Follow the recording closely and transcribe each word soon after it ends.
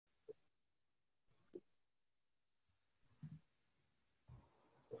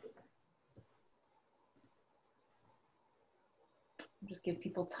Just give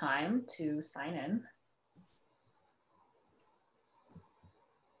people time to sign in.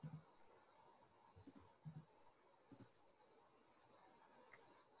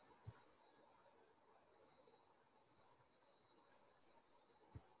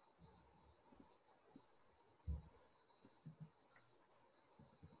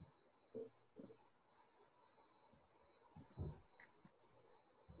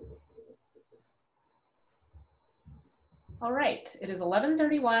 All right, it is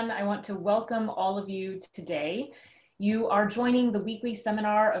 11:31. I want to welcome all of you today. You are joining the weekly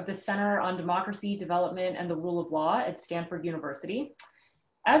seminar of the Center on Democracy, Development, and the Rule of Law at Stanford University.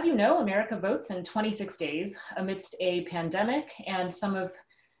 As you know, America votes in 26 days amidst a pandemic and some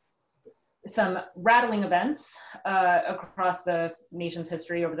rattling events across the nation's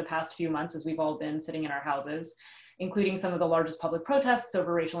history over the past few months as we've all been sitting in our houses, including some of the largest public protests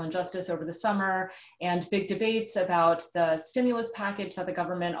over racial injustice over the summer and big debates about the stimulus package that the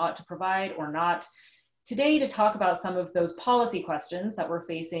government ought to provide or not. Today, to talk about some of those policy questions that we're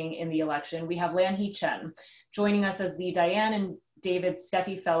facing in the election, we have Lanhee Chen joining us as the Diane and David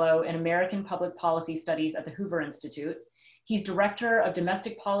Steffy Fellow in American Public Policy Studies at the Hoover Institute. He's Director of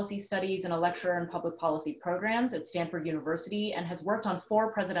Domestic Policy Studies and a lecturer in public policy programs at Stanford University and has worked on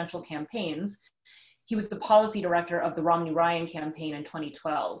 4 presidential campaigns. He was the policy director of the Romney-Ryan campaign in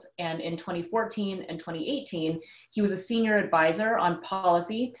 2012. And in 2014 and 2018, he was a senior advisor on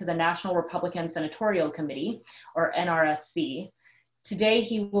policy to the National Republican Senatorial Committee, or NRSC. Today,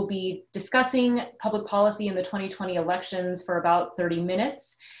 he will be discussing public policy in the 2020 elections for about 30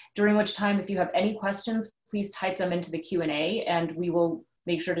 minutes, during which time, if you have any questions, please type them into the Q&A, and we will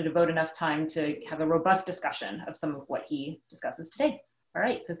make sure to devote enough time to have a robust discussion of some of what he discusses today. All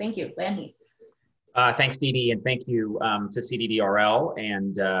right, so thank you, Lanhee. Thanks, Dee Dee, and thank you to CDDRL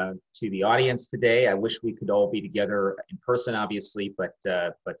and to the audience today. I wish we could all be together in person, obviously, but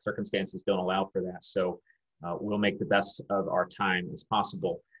circumstances don't allow for that. So we'll make the best of our time as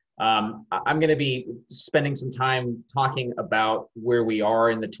possible. I'm going to be spending some time talking about where we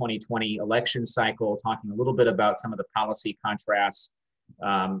are in the 2020 election cycle, talking a little bit about some of the policy contrasts.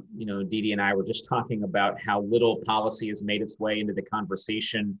 You know, Dee Dee and I were just talking about how little policy has made its way into the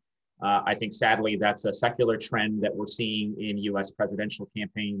conversation. I think sadly that's a secular trend that we're seeing in US presidential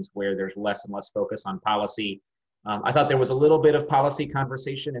campaigns where there's less and less focus on policy. I thought there was a little bit of policy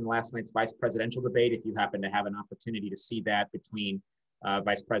conversation in last night's vice presidential debate, if you happen to have an opportunity to see that between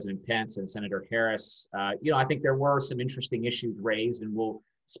Vice President Pence and Senator Harris. You know, I think there were some interesting issues raised, and we'll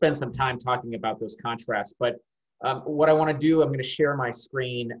spend some time talking about those contrasts. But what I want to do, I'm going to share my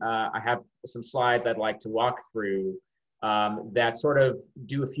screen. I have some slides I'd like to walk through that sort of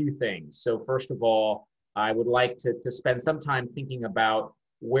do a few things. So first of all, I would like to spend some time thinking about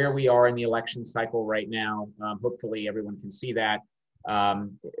where we are in the election cycle right now. Hopefully everyone can see that.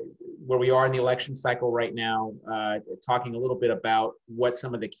 Where we are in the election cycle right now, talking a little bit about what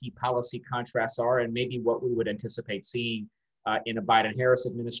some of the key policy contrasts are and maybe what we would anticipate seeing in a Biden-Harris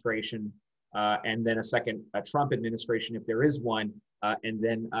administration, and then a second Trump administration if there is one. And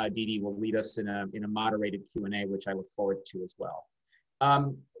then Dee Dee will lead us in a moderated Q&A, which I look forward to as well.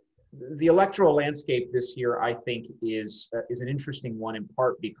 The electoral landscape this year, I think, is an interesting one in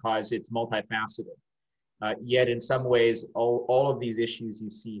part because it's multifaceted. Yet in some ways, all of these issues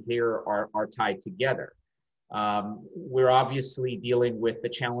you see here are tied together. We're obviously dealing with the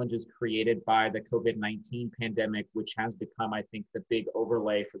challenges created by the COVID-19 pandemic, which has become, I think, the big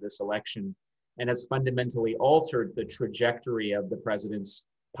overlay for this election and has fundamentally altered the trajectory of the president's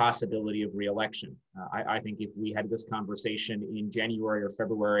possibility of re-election. I think if we had this conversation in January or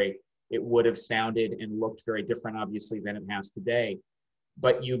February, it would have sounded and looked very different, obviously, than it has today.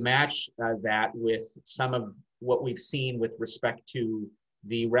 But you match that with some of what we've seen with respect to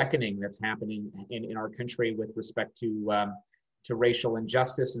the reckoning that's happening in our country with respect to racial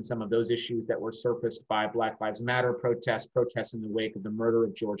injustice and some of those issues that were surfaced by Black Lives Matter protests in the wake of the murder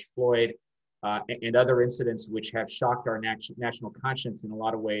of George Floyd, and other incidents which have shocked our national conscience in a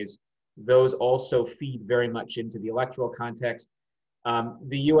lot of ways. Those also feed very much into the electoral context.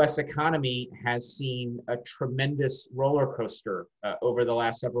 The US economy has seen a tremendous roller coaster over the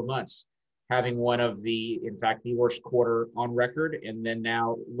last several months, having one of in fact, the worst quarter on record, and then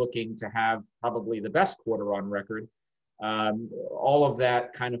now looking to have probably the best quarter on record. All of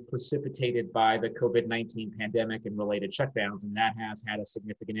that kind of precipitated by the COVID-19 pandemic and related shutdowns, and that has had a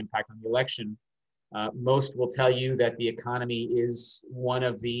significant impact on the election. Most will tell you that the economy is one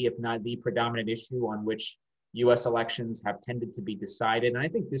of the, if not the predominant issue on which US elections have tended to be decided. And I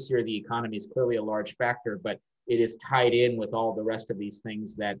think this year the economy is clearly a large factor, but it is tied in with all the rest of these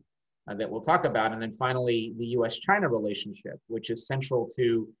things that that we'll talk about. And then finally, the US-China relationship, which is central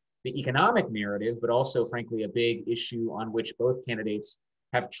to the economic narrative, but also, frankly, a big issue on which both candidates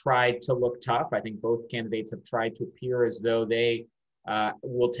have tried to look tough. I think both candidates have tried to appear as though they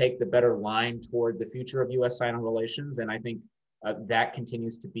will take the better line toward the future of US-China relations. And I think that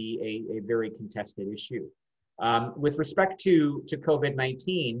continues to be a very contested issue. With respect to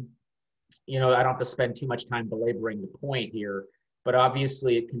COVID-19, I don't have to spend too much time belaboring the point here, but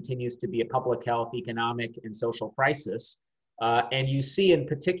obviously it continues to be a public health, economic, and social crisis. And you see in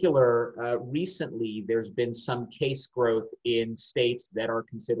particular, recently, there's been some case growth in states that are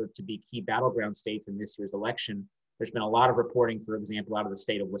considered to be key battleground states in this year's election. There's been a lot of reporting, for example, out of the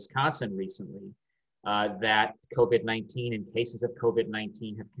state of Wisconsin recently, that COVID-19 and cases of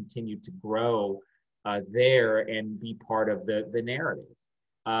COVID-19 have continued to grow there and be part of the narrative.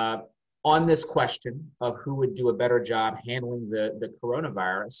 On this question of who would do a better job handling the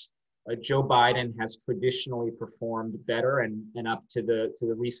coronavirus, Joe Biden has traditionally performed better, and up to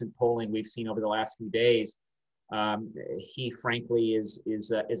the recent polling we've seen over the last few days, he frankly is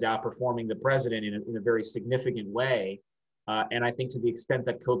outperforming the president in a very significant way. And I think to the extent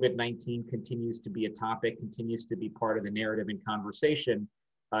that COVID-19 continues to be a topic, continues to be part of the narrative and conversation,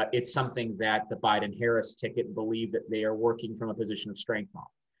 it's something that the Biden-Harris ticket believe that they are working from a position of strength on.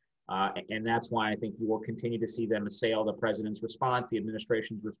 And that's why I think you will continue to see them assail the president's response, the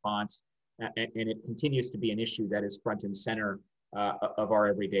administration's response, and it continues to be an issue that is front and center of our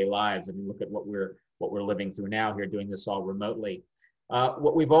everyday lives. I mean, look at what we're living through now here, doing this all remotely.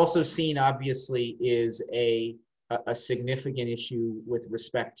 What we've also seen, obviously, is a significant issue with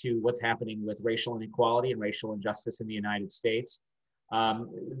respect to what's happening with racial inequality and racial injustice in the United States.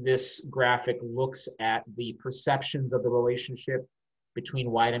 This graphic looks at the perceptions of the relationship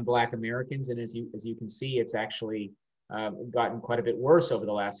between white and Black Americans. And as you can see, it's actually gotten quite a bit worse over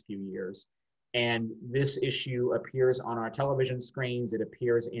the last few years. And this issue appears on our television screens, it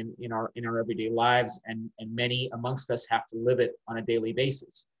appears in our everyday lives, and many amongst us have to live it on a daily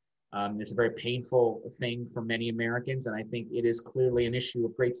basis. It's a very painful thing for many Americans, and I think it is clearly an issue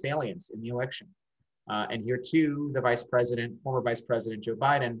of great salience in the election. And here too, the former Vice President Joe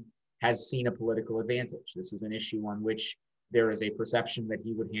Biden has seen a political advantage. This is an issue on which there is a perception that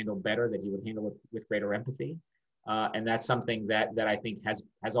he would handle better, that he would handle it with greater empathy. And that's something that I think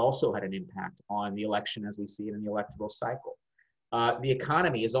has also had an impact on the election as we see it in the electoral cycle. The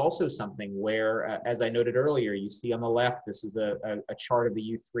economy is also something where, as I noted earlier, you see on the left, this is a chart of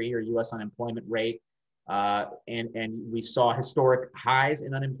the U3 or US unemployment rate. And we saw historic highs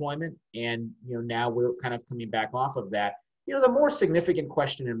in unemployment. And now we're kind of coming back off of that. The more significant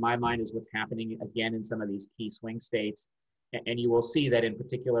question in my mind is what's happening again in some of these key swing states. And you will see that in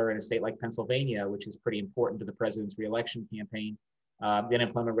particular in a state like Pennsylvania, which is pretty important to the president's reelection campaign, the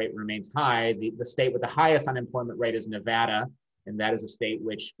unemployment rate remains high. The state with the highest unemployment rate is Nevada, and that is a state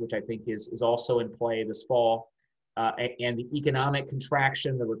which I think is also in play this fall. And the economic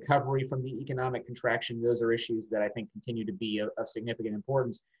contraction, the recovery from the economic contraction, those are issues that I think continue to be of significant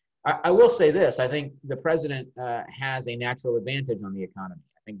importance. I will say this, I think the president has a natural advantage on the economy.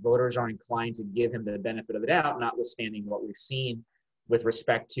 I think voters are inclined to give him the benefit of the doubt, notwithstanding what we've seen with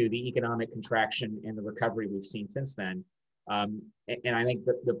respect to the economic contraction and the recovery we've seen since then. And I think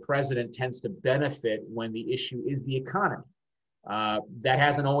that the president tends to benefit when the issue is the economy. That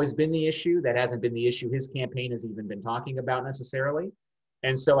hasn't always been the issue. That hasn't been the issue his campaign has even been talking about necessarily.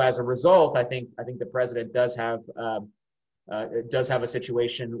 And so as a result, I think the president does have a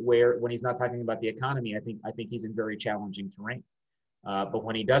situation where when he's not talking about the economy, I think he's in very challenging terrain. But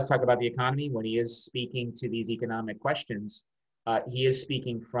when he does talk about the economy, when he is speaking to these economic questions, he is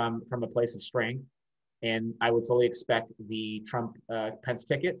speaking from a place of strength. And I would fully expect the Trump-Pence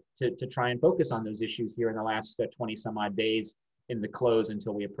ticket to try and focus on those issues here in the last 20 some odd days in the close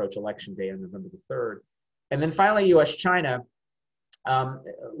until we approach Election Day on November the 3rd. And then finally, US-China.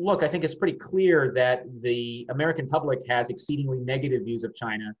 Look, I think it's pretty clear that the American public has exceedingly negative views of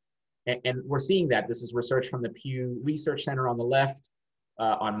China. And we're seeing that. This is research from the Pew Research Center on the left,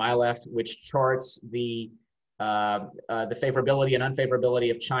 on my left, which charts the favorability and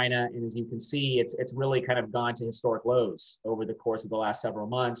unfavorability of China. And as you can see, it's really kind of gone to historic lows over the course of the last several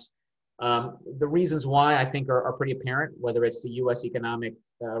months. The reasons why I think are pretty apparent, whether it's the US economic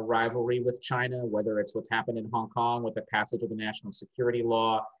rivalry with China, whether it's what's happened in Hong Kong with the passage of the national security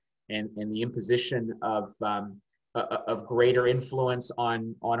law and the imposition of greater influence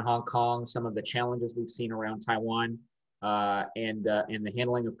on Hong Kong, some of the challenges we've seen around Taiwan, and the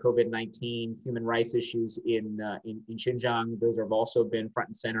handling of COVID-19, human rights issues in Xinjiang. Those have also been front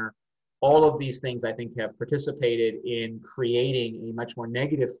and center. All of these things, I think, have participated in creating a much more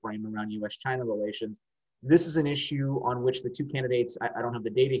negative frame around U.S.-China relations. This is an issue on which the two candidates, I don't have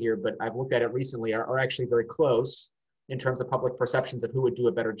the data here, but I've looked at it recently, are actually very close in terms of public perceptions of who would do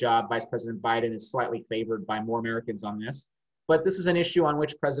a better job. Vice President Biden is slightly favored by more Americans on this. But this is an issue on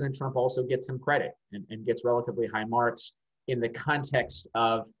which President Trump also gets some credit and gets relatively high marks in the context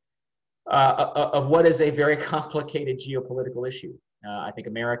of what is a very complicated geopolitical issue. I think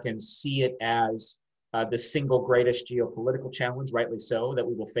Americans see it as the single greatest geopolitical challenge, rightly so, that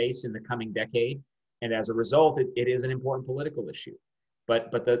we will face in the coming decade. And as a result, it is an important political issue.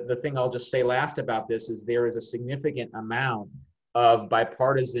 But the thing I'll just say last about this is there is a significant amount of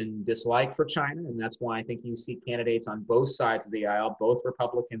bipartisan dislike for China. And that's why I think you see candidates on both sides of the aisle, both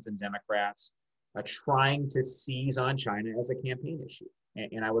Republicans and Democrats, trying to seize on China as a campaign issue.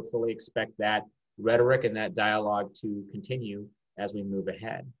 And I would fully expect that rhetoric and that dialogue to continue as we move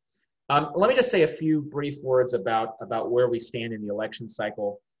ahead. Let me just say a few brief words about where we stand in the election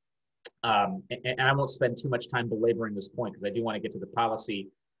cycle. And I won't spend too much time belaboring this point because I do want to get to the policy.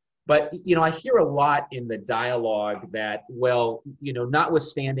 But, I hear a lot in the dialogue that, well,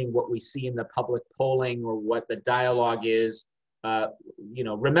 notwithstanding what we see in the public polling or what the dialogue is,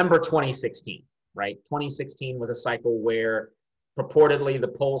 remember 2016, right? 2016 was a cycle where purportedly the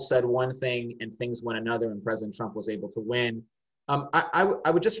polls said one thing and things went another, and President Trump was able to win.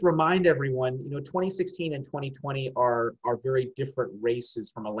 I would just remind everyone, 2016 and 2020 are very different races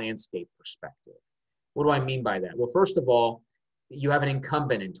from a landscape perspective. What do I mean by that? Well, first of all, you have an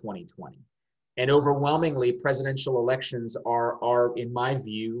incumbent in 2020. And overwhelmingly, presidential elections are in my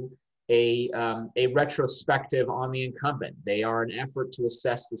view, a retrospective on the incumbent. They are an effort to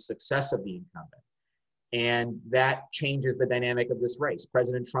assess the success of the incumbent. And that changes the dynamic of this race.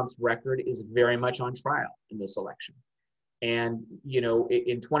 President Trump's record is very much on trial in this election. And,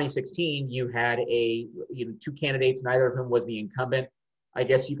 in 2016, you had two candidates, neither of whom was the incumbent. I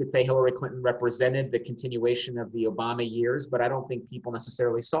guess you could say Hillary Clinton represented the continuation of the Obama years, but I don't think people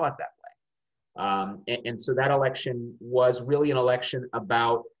necessarily saw it that way. And so that election was really an election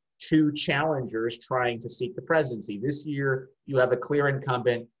about two challengers trying to seek the presidency. This year, you have a clear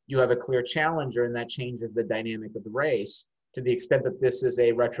incumbent, you have a clear challenger, and that changes the dynamic of the race. To the extent that this is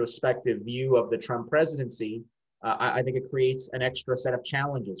a retrospective view of the Trump presidency, I think it creates an extra set of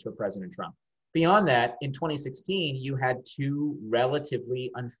challenges for President Trump. Beyond that, in 2016, you had two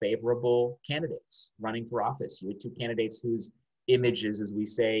relatively unfavorable candidates running for office. You had two candidates whose images, as we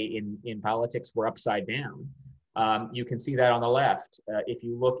say in politics, were upside down. You can see that on the left. If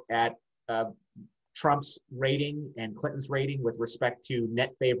you look at Trump's rating and Clinton's rating with respect to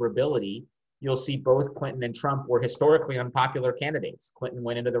net favorability, you'll see both Clinton and Trump were historically unpopular candidates. Clinton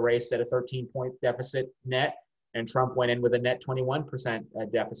went into the race at a 13-point deficit net, and Trump went in with a net 21%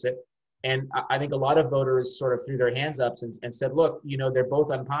 deficit. And I think a lot of voters sort of threw their hands up and said, look, they're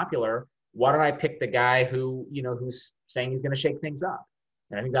both unpopular. Why don't I pick the guy who's saying he's going to shake things up?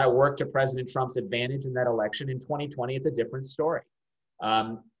 And I think that worked to President Trump's advantage in that election. In 2020, it's a different story.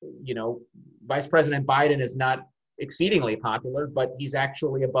 Vice President Biden is not exceedingly popular, but he's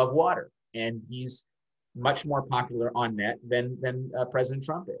actually above water. And he's much more popular on net than President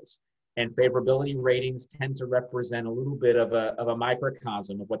Trump is. And favorability ratings tend to represent a little bit of a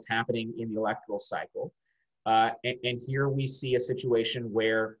microcosm of what's happening in the electoral cycle. And here we see a situation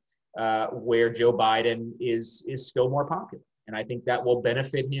where Joe Biden is still more popular. And I think that will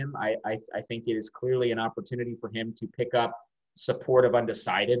benefit him. I think it is clearly an opportunity for him to pick up support of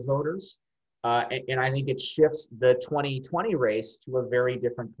undecided voters. And I think it shifts the 2020 race to a very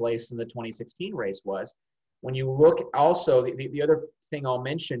different place than the 2016 race was. When you look also, the other thing I'll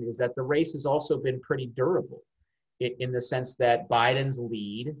mention is that the race has also been pretty durable in the sense that Biden's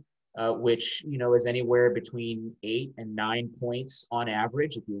lead, which is anywhere between 8 and 9 points on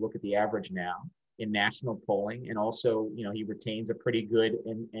average, if you look at the average now in national polling, and also he retains a pretty good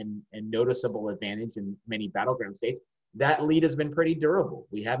and noticeable advantage in many battleground states. That lead has been pretty durable.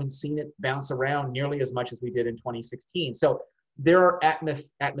 We haven't seen it bounce around nearly as much as we did in 2016. So there are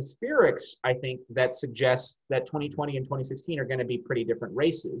atmospherics, I think, that suggest that 2020 and 2016 are going to be pretty different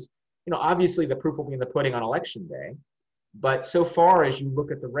races. Obviously the proof will be in the pudding on election day, but so far as you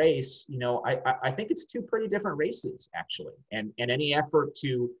look at the race, I think it's two pretty different races actually. And any effort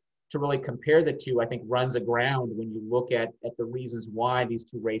to really compare the two, I think runs aground when you look at the reasons why these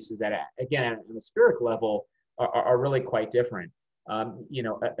two races at an atmospheric level are really quite different.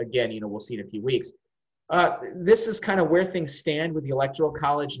 We'll see in a few weeks. This is kind of where things stand with the Electoral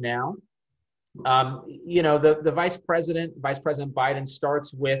College now. The Vice President Biden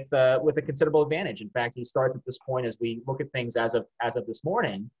starts with a considerable advantage. In fact, he starts at this point as we look at things as of this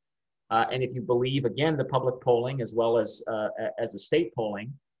morning, And if you believe, again, the public polling as well as the state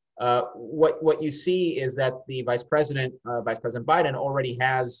polling, what you see is that the Vice President Biden, already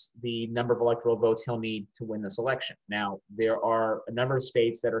has the number of electoral votes he'll need to win this election. Now, there are a number of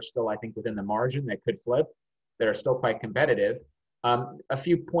states that are still, I think, within the margin that could flip, that are still quite competitive. A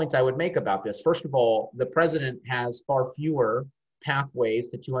few points I would make about this. First of all, the president has far fewer pathways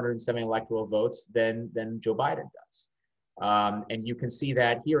to 270 electoral votes than Joe Biden does. And you can see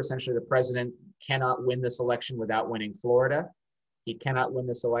that here. Essentially, the president cannot win this election without winning Florida. He cannot win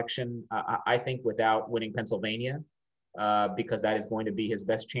this election, I think, without winning Pennsylvania, because that is going to be his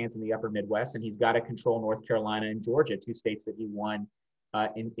best chance in the upper Midwest. And he's got to control North Carolina and Georgia, two states that he won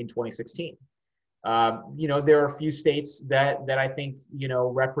in 2016. There are a few states that I think,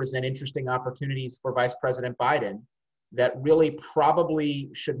 represent interesting opportunities for Vice President Biden that really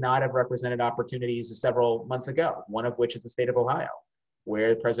probably should not have represented opportunities several months ago, one of which is the state of Ohio,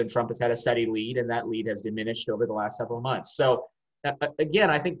 where President Trump has had a steady lead, and that lead has diminished over the last several months. So again,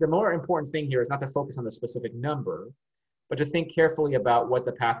 I think the more important thing here is not to focus on the specific number, but to think carefully about what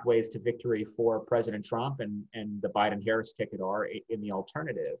the pathways to victory for President Trump and the Biden-Harris ticket are in the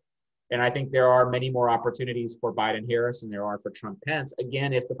alternative. And I think there are many more opportunities for Biden-Harris than there are for Trump-Pence,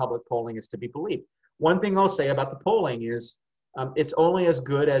 again, if the public polling is to be believed. One thing I'll say about the polling is it's only as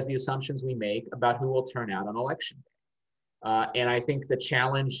good as the assumptions we make about who will turn out on election day. And I think the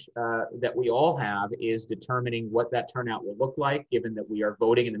challenge that we all have is determining what that turnout will look like, given that we are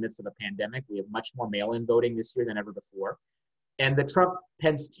voting in the midst of a pandemic. We have much more mail-in voting this year than ever before. And the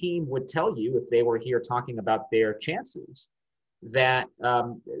Trump-Pence team would tell you, if they were here talking about their chances, that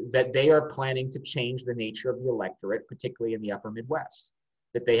they are planning to change the nature of the electorate, particularly in the upper Midwest,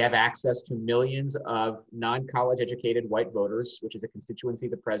 that they have access to millions of non-college educated white voters, which is a constituency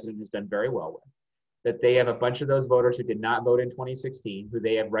the president has done very well with, that they have a bunch of those voters who did not vote in 2016, who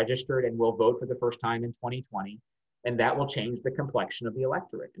they have registered and will vote for the first time in 2020, and that will change the complexion of the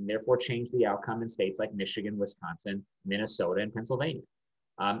electorate and therefore change the outcome in states like Michigan, Wisconsin, Minnesota, and Pennsylvania.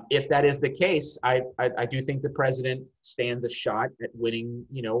 If that is the case, I do think the president stands a shot at winning,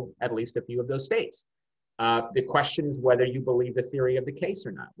 at least a few of those states. The question is whether you believe the theory of the case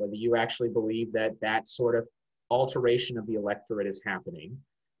or not, whether you actually believe that that sort of alteration of the electorate is happening.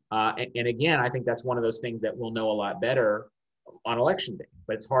 And again, I think that's one of those things that we'll know a lot better on election day.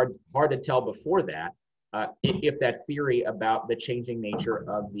 But it's hard to tell before that if that theory about the changing nature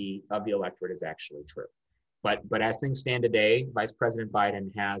of the electorate is actually true. But as things stand today, Vice President Biden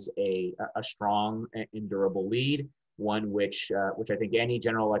has a strong and durable lead, one which I think any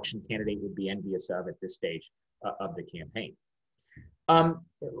general election candidate would be envious of at this stage of the campaign.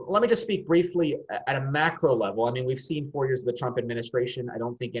 Let me just speak briefly at a macro level. I mean, we've seen 4 years of the Trump administration. I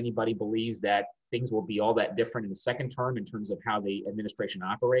don't think anybody believes that things will be all that different in the second term in terms of how the administration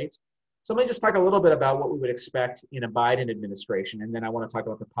operates. So let me just talk a little bit about what we would expect in a Biden administration, and then I want to talk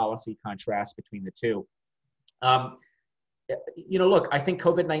about the policy contrast between the two. Look, I think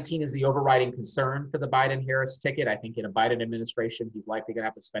COVID-19 is the overriding concern for the Biden-Harris ticket. I think in a Biden administration, he's likely going to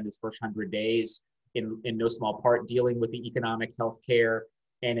have to spend his first 100 days in no small part dealing with the economic, healthcare,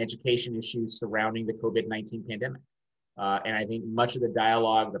 and education issues surrounding the COVID-19 pandemic. And I think much of the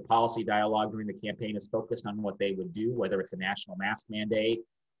dialogue, the policy dialogue during the campaign is focused on what they would do, whether it's a national mask mandate,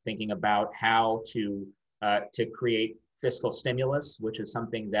 thinking about how to create fiscal stimulus, which is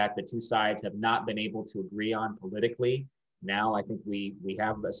something that the two sides have not been able to agree on politically. Now, I think we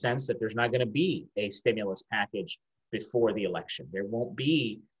have a sense that there's not going to be a stimulus package before the election. There won't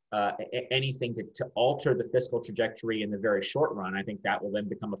be anything to alter the fiscal trajectory in the very short run. I think that will then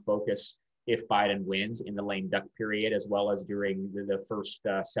become a focus if Biden wins in the lame duck period, as well as during the first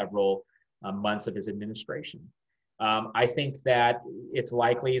several months of his administration. I think that it's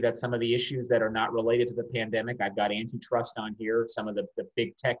likely that some of the issues that are not related to the pandemic, I've got antitrust on here, some of the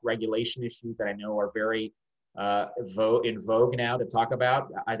big tech regulation issues that I know are very in vogue now to talk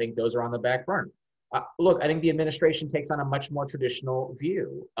about, I think those are on the back burner. Look, I think the administration takes on a much more traditional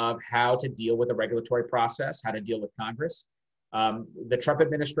view of how to deal with the regulatory process, how to deal with Congress. The Trump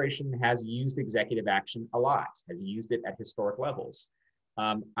administration has used executive action a lot, has used it at historic levels.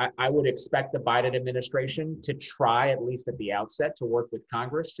 I would expect the Biden administration to try, at least at the outset, to work with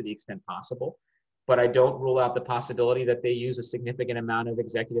Congress to the extent possible. But I don't rule out the possibility that they use a significant amount of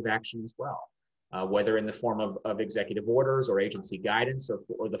executive action as well, whether in the form of executive orders or agency guidance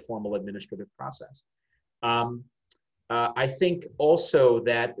or the formal administrative process. I think also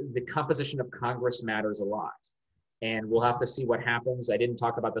that the composition of Congress matters a lot. And we'll have to see what happens. I didn't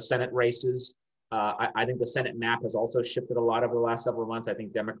talk about the Senate races. I think the Senate map has also shifted a lot over the last several months. I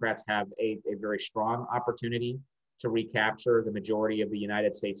think Democrats have a very strong opportunity to recapture the majority of the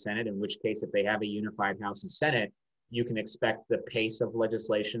United States Senate, in which case, if they have a unified House and Senate, you can expect the pace of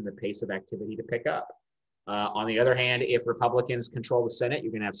legislation, the pace of activity to pick up. On the other hand, if Republicans control the Senate,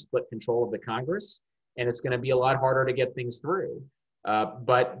 you're going to have split control of the Congress, and it's going to be a lot harder to get things through.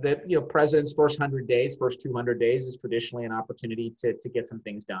 But the president's first 100 days, first 200 days is traditionally an opportunity to get some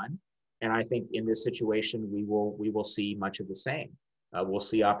things done. And I think in this situation, we will see much of the same. We'll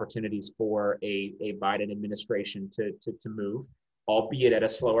see opportunities for a Biden administration to move, albeit at a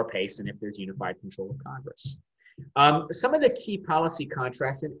slower pace, and if there's unified control of Congress. Some of the key policy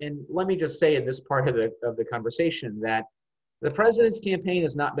contrasts, and let me just say in this part of the conversation that the president's campaign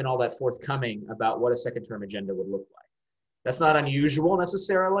has not been all that forthcoming about what a second-term agenda would look like. That's not unusual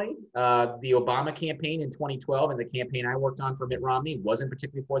necessarily. The Obama campaign in 2012 and the campaign I worked on for Mitt Romney wasn't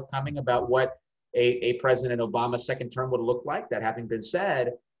particularly forthcoming about what a President Obama second term would look like. That having been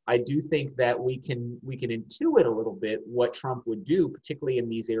said, I do think that we can intuit a little bit what Trump would do, particularly in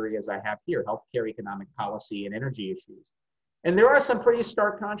these areas I have here: healthcare, economic policy, and energy issues. And there are some pretty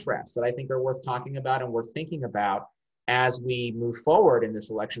stark contrasts that I think are worth talking about and worth thinking about as we move forward in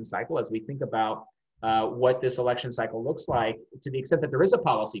this election cycle, as we think about what this election cycle looks like. To the extent that there is a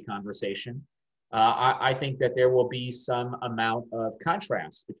policy conversation, I think that there will be some amount of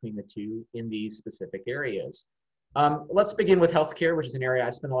contrast between the two in these specific areas. Let's begin with healthcare, which is an area I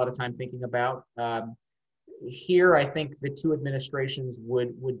spend a lot of time thinking about. Here, I think the two administrations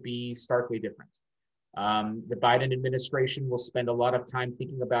would be starkly different. The Biden administration will spend a lot of time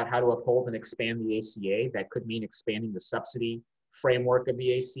thinking about how to uphold and expand the ACA. That could mean expanding the subsidy framework of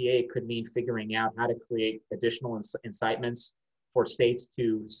the ACA. It could mean figuring out how to create additional incitements for states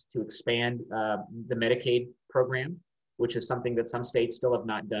to expand the Medicaid program, which is something that some states still have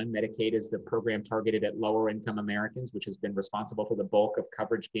not done. Medicaid is the program targeted at lower income Americans, which has been responsible for the bulk of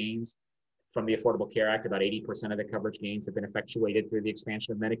coverage gains from the Affordable Care Act. About 80% of the coverage gains have been effectuated through the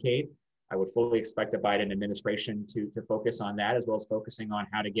expansion of Medicaid. I would fully expect the Biden administration to focus on that, as well as focusing on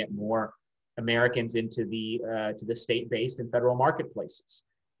how to get more Americans into the state-based and federal marketplaces,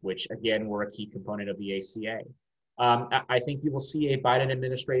 which again were a key component of the ACA. I think you will see a Biden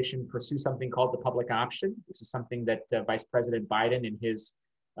administration pursue something called the public option. This is something that Vice President Biden in his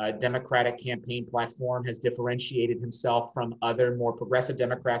Democratic campaign platform has differentiated himself from other more progressive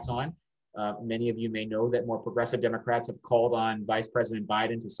Democrats on. Many of you may know that more progressive Democrats have called on Vice President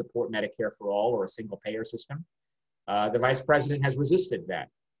Biden to support Medicare for all or a single payer system. The Vice President has resisted that.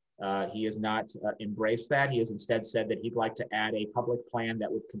 He has not embraced that. He has instead said that he'd like to add a public plan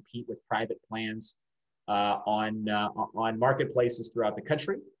that would compete with private plans on marketplaces throughout the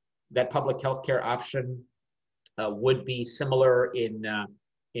country. That public healthcare option would be similar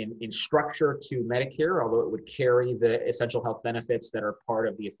in structure to Medicare, although it would carry the essential health benefits that are part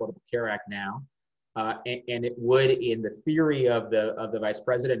of the Affordable Care Act now. And it would, in the theory of the Vice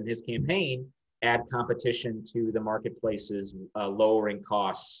President and his campaign, add competition to the marketplaces, lowering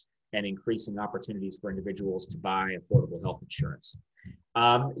costs and increasing opportunities for individuals to buy affordable health insurance.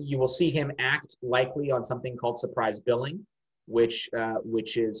 You will see him act likely on something called surprise billing, which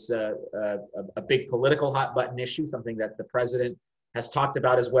is a big political hot button issue, something that the president has talked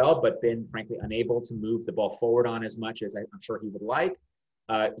about as well, but been frankly unable to move the ball forward on as much as I'm sure he would like.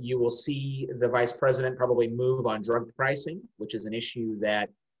 You will see the vice president probably move on drug pricing, which is an issue that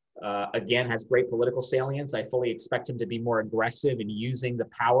again has great political salience. I fully expect him to be more aggressive in using the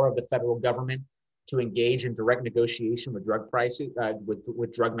power of the federal government to engage in direct negotiation with drug pricing,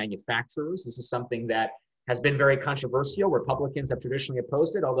 with drug manufacturers. This is something that has been very controversial. Republicans have traditionally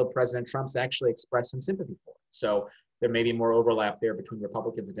opposed it, although President Trump's actually expressed some sympathy for it. So there may be more overlap there between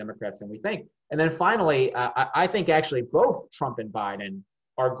Republicans and Democrats than we think. And then finally, I think actually both Trump and Biden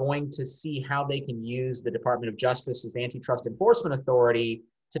are going to see how they can use the Department of Justice's antitrust enforcement authority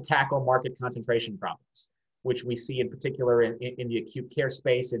to tackle market concentration problems, which we see in particular in the acute care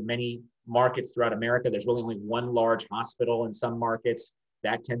space in many markets throughout America. There's really only one large hospital in some markets.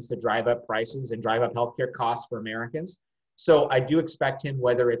 That tends to drive up prices and drive up healthcare costs for Americans. So I do expect him,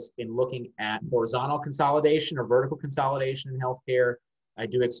 whether it's in looking at horizontal consolidation or vertical consolidation in healthcare, I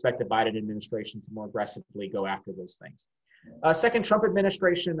do expect the Biden administration to more aggressively go after those things. Second Trump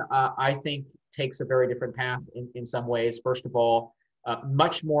administration, I think, takes a very different path in some ways. First of all,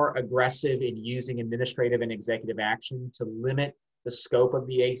 much more aggressive in using administrative and executive action to limit the scope of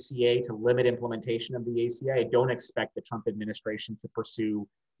the ACA, to limit implementation of the ACA. I don't expect the Trump administration to pursue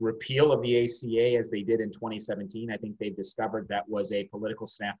repeal of the ACA as they did in 2017. I think they've discovered that was a political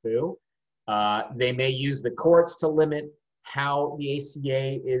snafu. They may use the courts to limit how the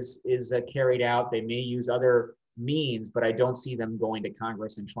ACA is carried out. They may use other means, but I don't see them going to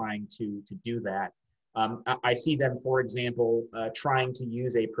Congress and trying to do that. I see them, for example, trying to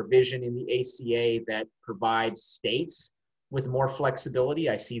use a provision in the ACA that provides states with more flexibility.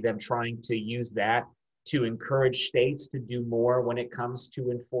 I see them trying to use that to encourage states to do more when it comes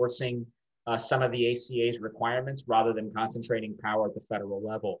to enforcing some of the ACA's requirements rather than concentrating power at the federal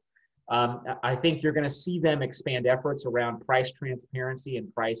level. I think you're going to see them expand efforts around price transparency and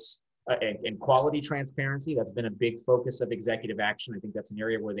and quality transparency. That's been a big focus of executive action. I think that's an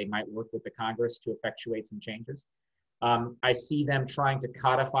area where they might work with the Congress to effectuate some changes. I see them trying to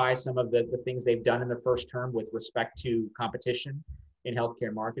codify some of the things they've done in the first term with respect to competition in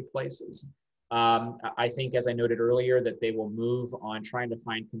healthcare marketplaces. I think, as I noted earlier, that they will move on trying to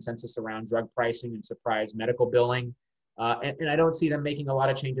find consensus around drug pricing and surprise medical billing. And I don't see them making a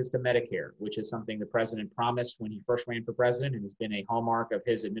lot of changes to Medicare, which is something the president promised when he first ran for president and has been a hallmark of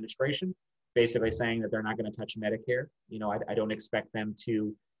his administration, basically saying that they're not going to touch Medicare. You know, I don't expect them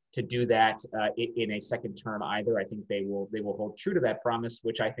to do that in a second term either. I think they will hold true to that promise,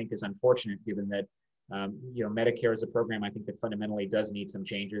 which I think is unfortunate given that, you know, Medicare is a program I think that fundamentally does need some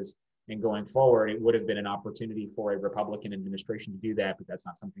changes. And going forward, it would have been an opportunity for a Republican administration to do that, but that's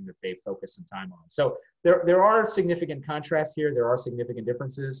not something that they've focused some time on. So there are significant contrasts here. There are significant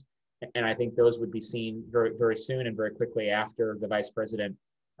differences. And I think those would be seen very, very soon and very quickly after the vice president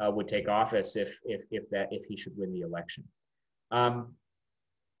would take office if he should win the election.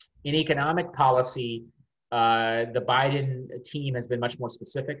 In economic policy, the Biden team has been much more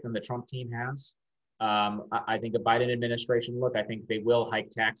specific than the Trump team has. I think the Biden administration, look, I think they will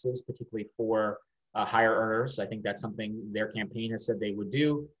hike taxes, particularly for higher earners. I think that's something their campaign has said they would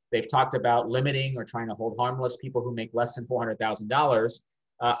do. They've talked about limiting or trying to hold harmless people who make less than $400,000.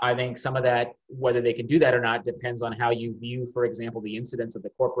 I think some of that, whether they can do that or not, depends on how you view, for example, the incidence of the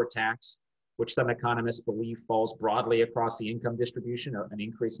corporate tax, which some economists believe falls broadly across the income distribution. An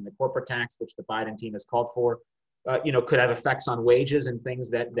increase in the corporate tax, which the Biden team has called for, you know, could have effects on wages and things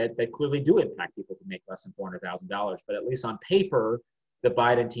that clearly do impact people who make less than $400,000. But at least on paper, the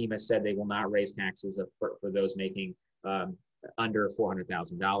Biden team has said they will not raise taxes for those making under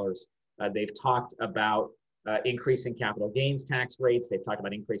 $400,000. They've talked about increasing capital gains tax rates. They've talked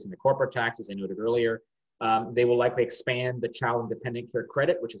about increasing the corporate tax, as I noted earlier. They will likely expand the child and dependent care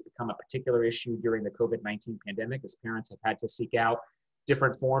credit, which has become a particular issue during the COVID-19 pandemic, as parents have had to seek out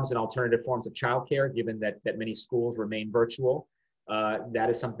different forms and alternative forms of childcare, given that many schools remain virtual. That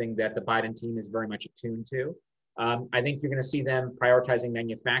is something that the Biden team is very much attuned to. I think you're going to see them prioritizing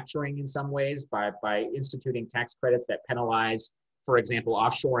manufacturing in some ways by instituting tax credits that penalize, for example,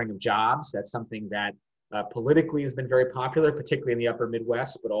 offshoring of jobs. That's something that politically has been very popular, particularly in the upper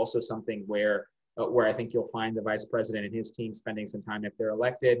Midwest, but also something where I think you'll find the vice president and his team spending some time if they're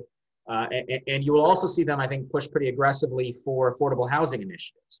elected. And you will also see them, I think, push pretty aggressively for affordable housing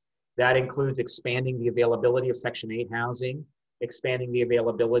initiatives. That includes expanding the availability of Section 8 housing, expanding the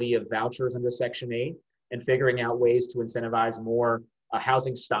availability of vouchers under Section 8, and figuring out ways to incentivize more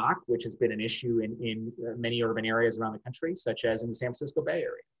housing stock, which has been an issue in many urban areas around the country, such as in the San Francisco Bay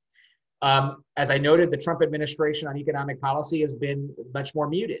Area. As I noted, the Trump administration on economic policy has been much more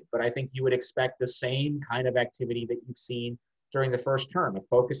muted, but I think you would expect the same kind of activity that you've seen during the first term, a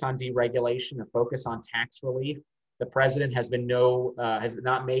focus on deregulation, a focus on tax relief. The president has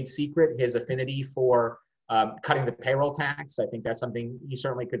not made secret his affinity for cutting the payroll tax. I think that's something you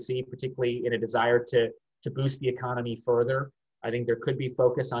certainly could see, particularly in a desire to boost the economy further. I think there could be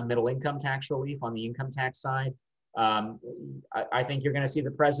focus on middle income tax relief on the income tax side. I think you're going to see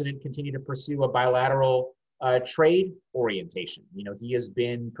the president continue to pursue a bilateral trade orientation. You know, he has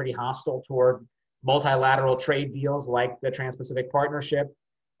been pretty hostile toward multilateral trade deals like the Trans-Pacific Partnership.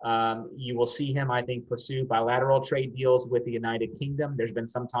 You will see him, I think, pursue bilateral trade deals with the United Kingdom. There's been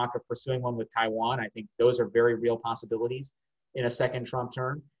some talk of pursuing one with Taiwan. I think those are very real possibilities in a second Trump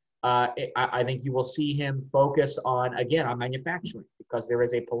term. I think you will see him focus on manufacturing, because there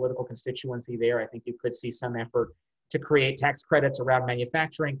is a political constituency there. I think you could see some effort to create tax credits around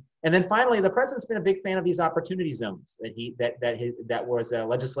manufacturing. And then finally, the president's been a big fan of these opportunity zones. That was a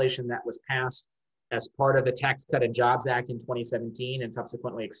legislation that was passed as part of the Tax Cut and Jobs Act in 2017 and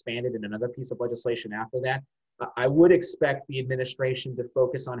subsequently expanded in another piece of legislation after that. I would expect the administration to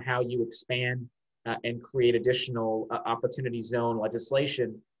focus on how you expand and create additional opportunity zone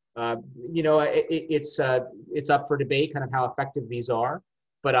legislation. It's up for debate kind of how effective these are,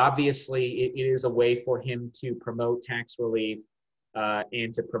 but obviously it is a way for him to promote tax relief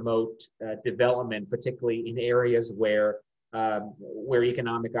and to promote development, particularly in areas where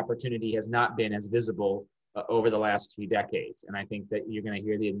economic opportunity has not been as visible over the last few decades. And I think that you're going to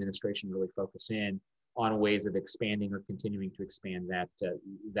hear the administration really focus in on ways of expanding or continuing to expand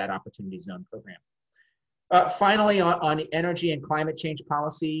that opportunity zone program. Finally, on energy and climate change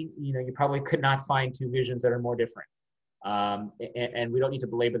policy, you probably could not find two visions that are more different. And we don't need to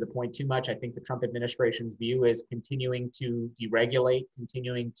belabor the point too much. I think the Trump administration's view is continuing to deregulate,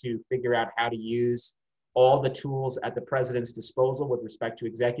 continuing to figure out how to use all the tools at the president's disposal with respect to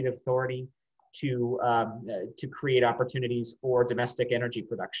executive authority to create opportunities for domestic energy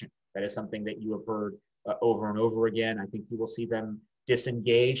production. That is something that you have heard over and over again. I think you will see them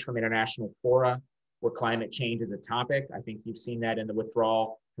disengage from international fora where climate change is a topic. I think you've seen that in the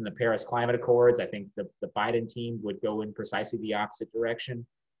withdrawal from the Paris Climate Accords. I think the Biden team would go in precisely the opposite direction.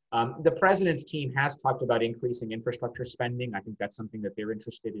 The president's team has talked about increasing infrastructure spending. I think that's something that they're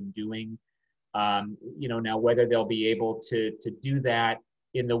interested in doing. Now whether they'll be able to do that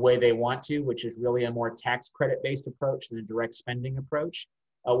in the way they want to, which is really a more tax credit-based approach than a direct spending approach,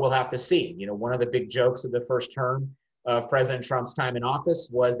 we'll have to see. One of the big jokes of the first term of President Trump's time in office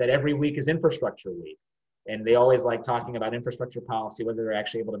was that every week is infrastructure week. And they always like talking about infrastructure policy. Whether they're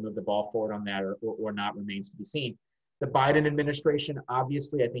actually able to move the ball forward on that or not remains to be seen. The Biden administration,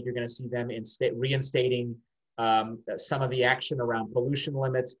 obviously, I think you're going to see them reinstating some of the action around pollution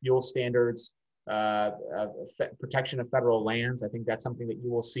limits, fuel standards, protection of federal lands. I think that's something that you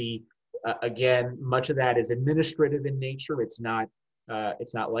will see. Again, much of that is administrative in nature. It's not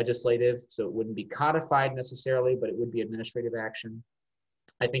legislative, so it wouldn't be codified necessarily, but it would be administrative action.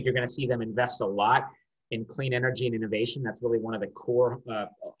 I think you're going to see them invest a lot in clean energy and innovation. That's really one of the core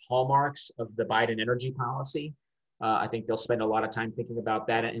hallmarks of the Biden energy policy. I think they'll spend a lot of time thinking about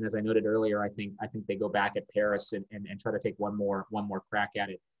that. And as I noted earlier, I think they go back at Paris and try to take one more crack at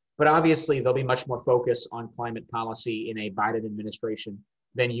it. But obviously, there'll be much more focus on climate policy in a Biden administration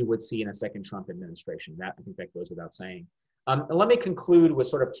than you would see in a second Trump administration. I think that goes without saying. Let me conclude with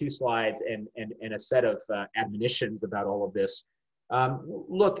sort of two slides and a set of admonitions about all of this.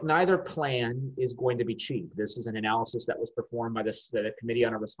 Look, neither plan is going to be cheap. This is an analysis that was performed by the Committee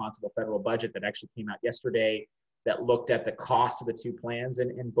on a Responsible Federal Budget that actually came out yesterday that looked at the cost of the two plans,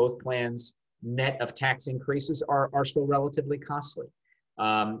 and both plans net of tax increases are still relatively costly.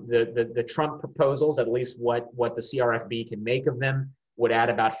 The Trump proposals, at least what the CRFB can make of them, would add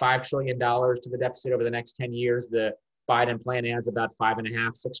about $5 trillion to the deficit over the next 10 years. The Biden plan adds about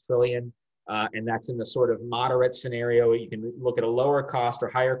 $5.5–6 trillion. And that's in the sort of moderate scenario. You can look at a lower cost or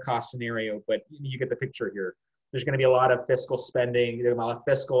higher cost scenario, but you get the picture here. There's going to be a lot of fiscal spending, a lot of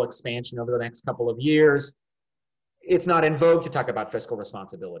fiscal expansion over the next couple of years. It's not in vogue to talk about fiscal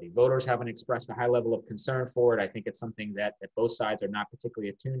responsibility. Voters haven't expressed a high level of concern for it. I think it's something that both sides are not particularly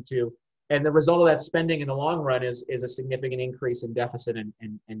attuned to. And the result of that spending in the long run is a significant increase in deficit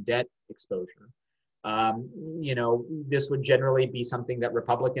and debt exposure. This would generally be something that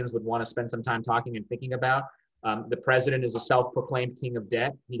Republicans would want to spend some time talking and thinking about. The president is a self-proclaimed king of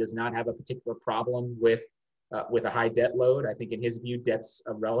debt. He does not have a particular problem with a high debt load. I think in his view, debt's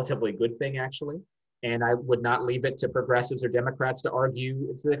a relatively good thing, actually. And I would not leave it to progressives or Democrats to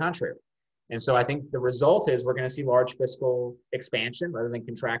argue to the contrary. And so I think the result is we're going to see large fiscal expansion rather than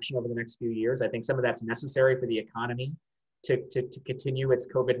contraction over the next few years. I think some of that's necessary for the economy to continue its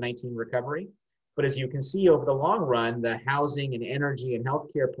COVID-19 recovery. But as you can see over the long run, the housing and energy and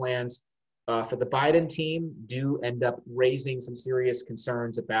healthcare plans for the Biden team do end up raising some serious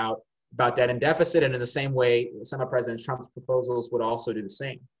concerns about debt and deficit. And in the same way, some of President Trump's proposals would also do the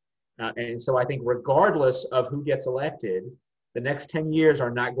same. And so I think regardless of who gets elected, the next 10 years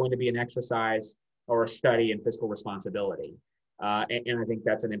are not going to be an exercise or a study in fiscal responsibility. And I think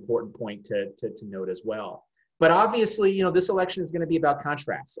that's an important point to note as well. But obviously, this election is going to be about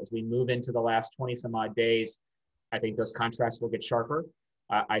contrasts. As we move into the last 20 some odd days, I think those contrasts will get sharper.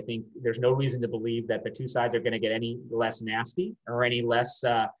 I think there's no reason to believe that the two sides are going to get any less nasty or any less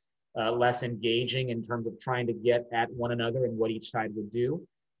engaging in terms of trying to get at one another and what each side would do.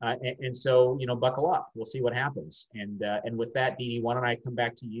 And so, buckle up. We'll see what happens. And with that, Dee Dee, why don't I come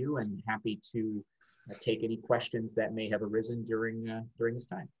back to you, and happy to take any questions that may have arisen during this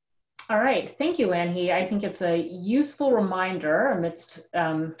time. All right, thank you, Lanhee. I think it's a useful reminder amidst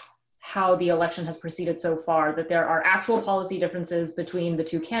how the election has proceeded so far that there are actual policy differences between the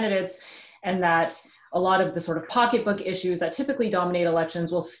two candidates, and that a lot of the sort of pocketbook issues that typically dominate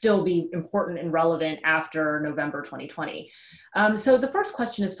elections will still be important and relevant after November 2020. So the first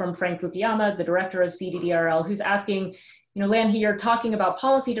question is from Frank Fukuyama, the director of CDDRL, who's asking, Lanhee, you're talking about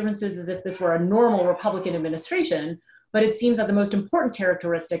policy differences as if this were a normal Republican administration, but it seems that the most important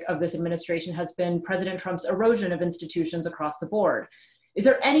characteristic of this administration has been President Trump's erosion of institutions across the board. Is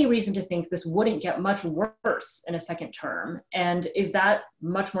there any reason to think this wouldn't get much worse in a second term? And is that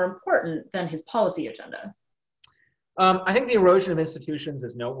much more important than his policy agenda? I think the erosion of institutions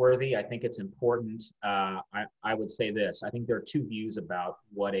is noteworthy. I think it's important. I would say this. I think there are two views about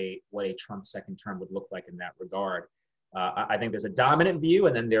what a Trump second term would look like in that regard. I think there's a dominant view,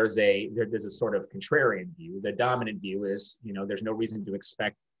 and then there's a sort of contrarian view. The dominant view is, there's no reason to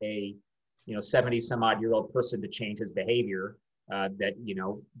expect a 70 some odd year old person to change his behavior. That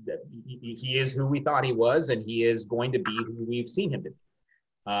he is who we thought he was, and he is going to be who we've seen him to be.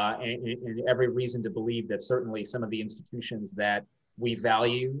 And every reason to believe that certainly some of the institutions that we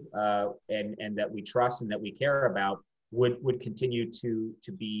value and that we trust and that we care about would continue to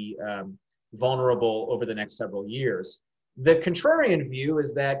be vulnerable over the next several years. The contrarian view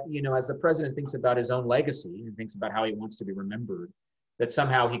is that, as the president thinks about his own legacy and thinks about how he wants to be remembered, that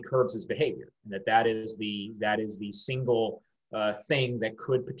somehow he curbs his behavior, and that is the single thing that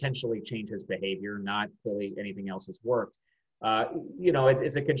could potentially change his behavior, not clearly anything else has worked.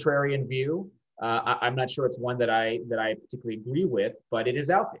 It's a contrarian view. I'm not sure it's one that I particularly agree with, but it is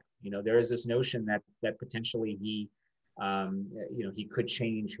out there. There is this notion that potentially he could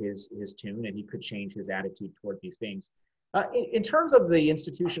change his tune, and he could change his attitude toward these things. In terms of the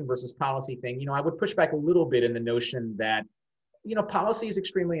institution versus policy thing, I would push back a little bit in the notion that, policy is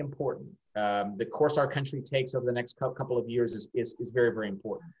extremely important. The course our country takes over the next couple of years is very, very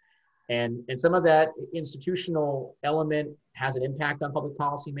important. And some of that institutional element has an impact on public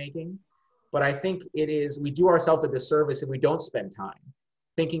policy making. But I think we do ourselves a disservice if we don't spend time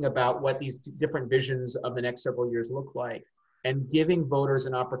thinking about what these different visions of the next several years look like, and giving voters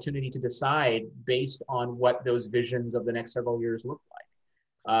an opportunity to decide based on what those visions of the next several years look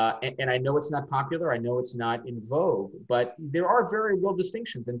like. And I know it's not popular, I know it's not in vogue, but there are very real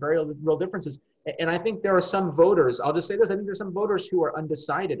distinctions and very real differences. And I think there are some voters, I'll just say this, I think there's some voters who are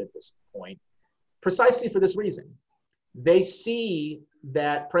undecided at this point, precisely for this reason. They see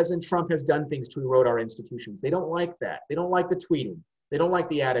that President Trump has done things to erode our institutions. They don't like that. They don't like the tweeting. They don't like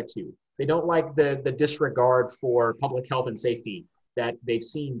the attitude. They don't like the disregard for public health and safety that they've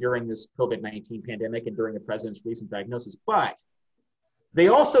seen during this COVID-19 pandemic and during the president's recent diagnosis. But they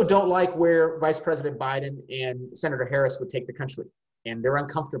also don't like where Vice President Biden and Senator Harris would take the country, and they're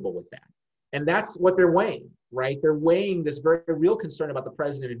uncomfortable with that. And that's what they're weighing, right? They're weighing this very real concern about the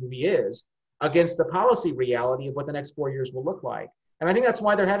president and who he is against the policy reality of what the next 4 years will look like. And I think that's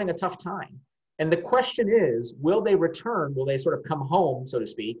why they're having a tough time. And the question is, will they return? Will they sort of come home, so to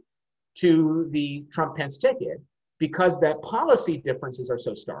speak, to the Trump-Pence ticket because that policy differences are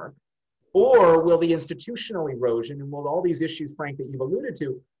so stark? Or will the institutional erosion, and will all these issues, Frank, that you've alluded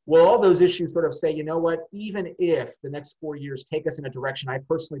to, will all those issues sort of say, you know what, even if the next 4 years take us in a direction I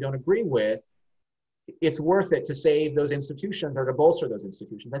personally don't agree with, it's worth it to save those institutions or to bolster those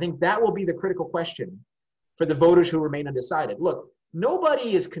institutions? I think that will be the critical question for the voters who remain undecided. Look,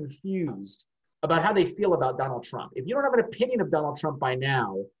 nobody is confused about how they feel about Donald Trump. If you don't have an opinion of Donald Trump by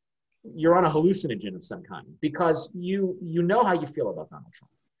now, you're on a hallucinogen of some kind, because you know how you feel about Donald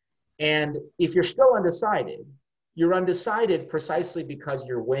Trump. And if you're still undecided, you're undecided precisely because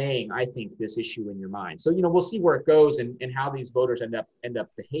you're weighing, I think, this issue in your mind. So, we'll see where it goes and how these voters end up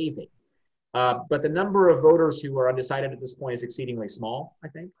behaving. But the number of voters who are undecided at this point is exceedingly small, I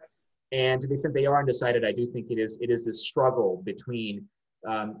think. And to the extent they are undecided, I do think it is this struggle between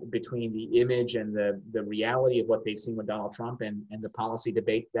the image and the reality of what they've seen with Donald Trump and the policy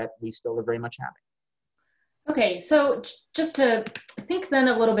debate that we still are very much having. Okay, so just to think then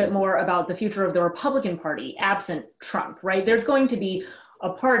a little bit more about the future of the Republican Party, absent Trump, right? There's going to be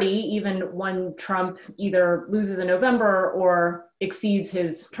a party, even when Trump either loses in November or exceeds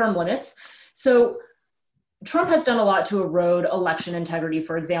his term limits. So Trump has done a lot to erode election integrity,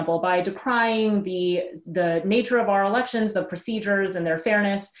 for example, by decrying the nature of our elections, the procedures and their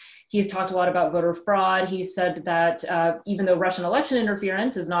fairness. He's talked a lot about voter fraud. He said that even though Russian election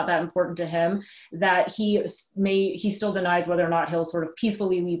interference is not that important to him, that he still denies whether or not he'll sort of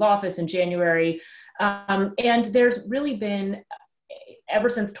peacefully leave office in January. And there's really been, ever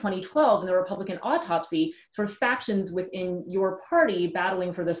since 2012 in the Republican autopsy, sort of factions within your party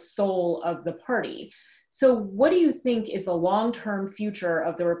battling for the soul of the party. So what do you think is the long-term future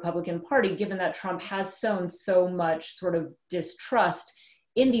of the Republican Party, given that Trump has sown so much sort of distrust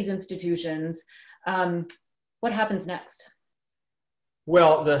in these institutions? What happens next?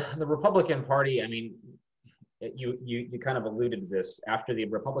 Well, the Republican Party, I mean, you kind of alluded to this. After the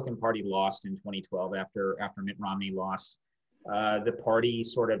Republican Party lost in 2012, after Mitt Romney lost, the party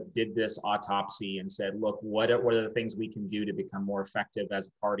sort of did this autopsy and said, look, what are the things we can do to become more effective as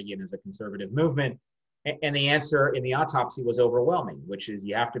a party and as a conservative movement? And the answer in the autopsy was overwhelming, which is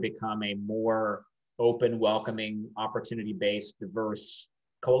you have to become a more open, welcoming, opportunity-based, diverse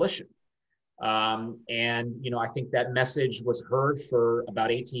coalition. And, I think that message was heard for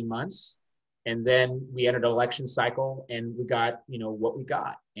about 18 months. And then we entered an election cycle and we got, what we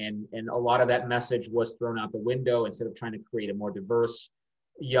got. And a lot of that message was thrown out the window. Instead of trying to create a more diverse,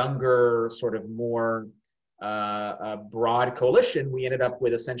 younger, sort of more a broad coalition, we ended up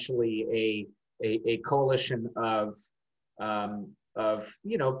with essentially a coalition of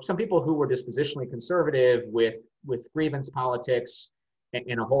some people who were dispositionally conservative with grievance politics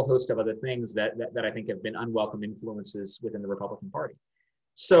and a whole host of other things that I think have been unwelcome influences within the Republican Party.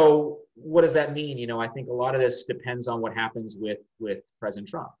 So what does that mean? I think a lot of this depends on what happens with President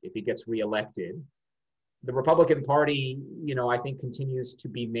Trump. If he gets reelected, the Republican Party, I think continues to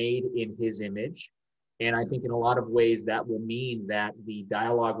be made in his image. And I think in a lot of ways that will mean that the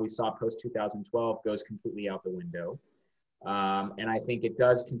dialogue we saw post 2012 goes completely out the window. And I think it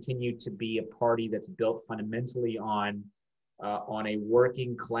does continue to be a party that's built fundamentally on a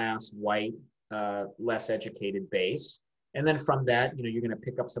working class, white, less educated base. And then from that, you're going to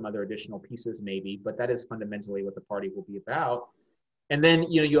pick up some other additional pieces maybe, but that is fundamentally what the party will be about. And then,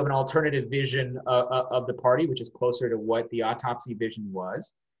 you have an alternative vision of the party, which is closer to what the autopsy vision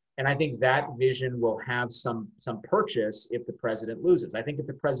was. And I think that vision will have some purchase if the president loses. I think if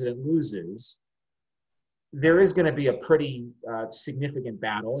the president loses, there is going to be a pretty significant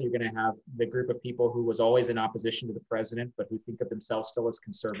battle. You're going to have the group of people who was always in opposition to the president, but who think of themselves still as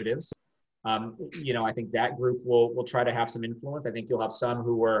conservatives. I think that group will try to have some influence. I think you'll have some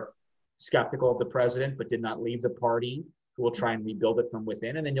who were skeptical of the president, but did not leave the party, who will try and rebuild it from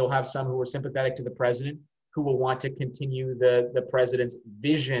within. And then you'll have some who are sympathetic to the president, who will want to continue the president's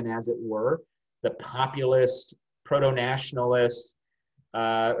vision, as it were, the populist, proto-nationalist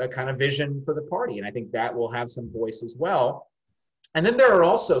kind of vision for the party. And I think that will have some voice as well. And then there are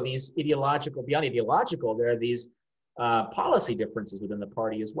also these beyond ideological, there are these policy differences within the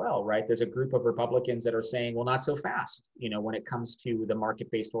party as well, right? There's a group of Republicans that are saying, well, not so fast, when it comes to the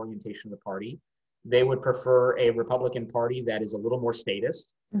market-based orientation of the party. They would prefer a Republican Party that is a little more statist,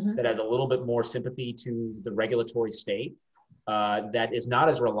 that has a little bit more sympathy to the regulatory state, that is not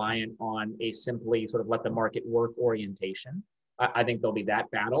as reliant on a simply sort of let the market work orientation. I think there'll be that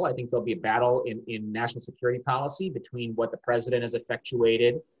battle. I think there'll be a battle in national security policy between what the president has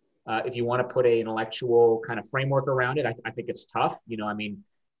effectuated. If you want to put an intellectual kind of framework around it, I think it's tough.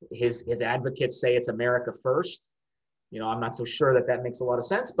 His advocates say it's America first. I'm not so sure that makes a lot of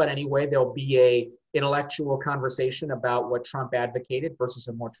sense. But anyway, there'll be a intellectual conversation about what Trump advocated versus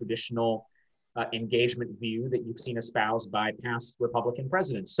a more traditional engagement view that you've seen espoused by past Republican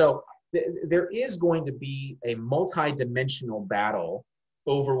presidents. So there is going to be a multi-dimensional battle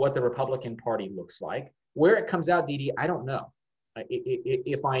over what the Republican Party looks like. Where it comes out, Didi, I don't know.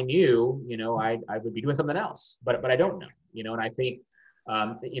 If I knew, I would be doing something else, but I don't know, and I think,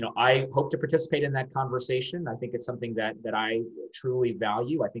 I hope to participate in that conversation. I think it's something that I truly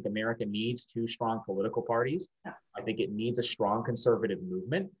value. I think America needs two strong political parties. I think it needs a strong conservative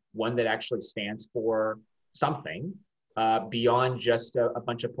movement, one that actually stands for something beyond just a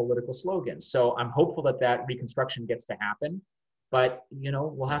bunch of political slogans. So I'm hopeful that reconstruction gets to happen, but,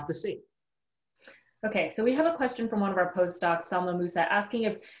 we'll have to see. Okay, so we have a question from one of our postdocs, Salma Musa, asking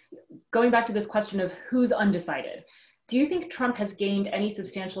if, going back to this question of who's undecided, do you think Trump has gained any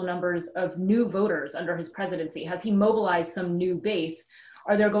substantial numbers of new voters under his presidency? Has he mobilized some new base?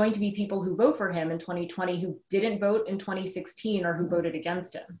 Are there going to be people who vote for him in 2020 who didn't vote in 2016 or who voted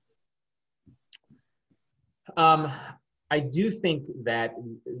against him? I do think that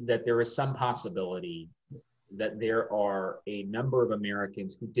there is some possibility that there are a number of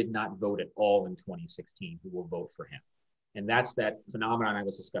Americans who did not vote at all in 2016 who will vote for him. And that's that phenomenon I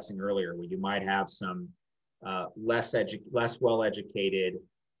was discussing earlier, where you might have some less well-educated,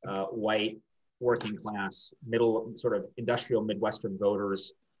 white, working class, middle, sort of industrial Midwestern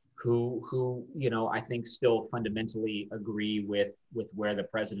voters who I think still fundamentally agree with where the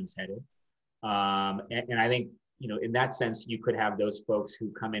president's headed. And I think, in that sense, you could have those folks who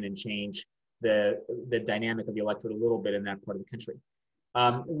come in and change the dynamic of the electorate a little bit in that part of the country.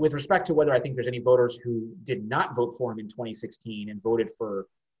 With respect to whether I think there's any voters who did not vote for him in 2016 and voted for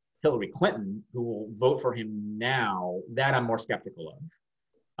Hillary Clinton who will vote for him now, that I'm more skeptical of.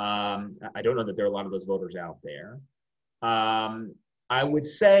 I don't know that there are a lot of those voters out there. I would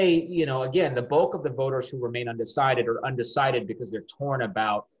say, again, the bulk of the voters who remain undecided are undecided because they're torn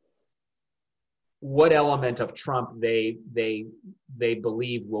about what element of Trump they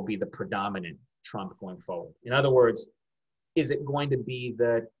believe will be the predominant Trump going forward. In other words, is it going to be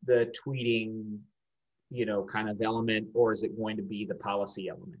the tweeting, kind of element, or is it going to be the policy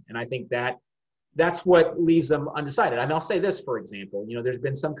element? And I think that that's what leaves them undecided. I mean, I'll say this, for example, there's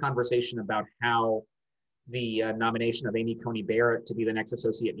been some conversation about how the nomination of Amy Coney Barrett to be the next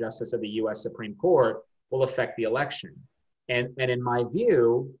Associate Justice of the U.S. Supreme Court will affect the election. And in my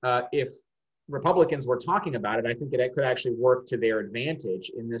view, if Republicans were talking about it, I think it could actually work to their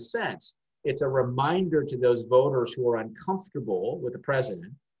advantage in this sense. It's a reminder to those voters who are uncomfortable with the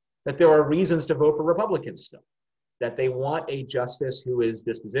president that there are reasons to vote for Republicans still, that they want a justice who is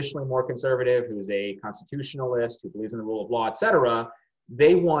dispositionally more conservative, who is a constitutionalist, who believes in the rule of law, et cetera.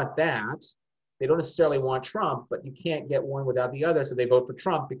 They want that. They don't necessarily want Trump, but you can't get one without the other. So they vote for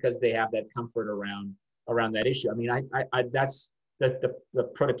Trump because they have that comfort around that issue. I mean, that's the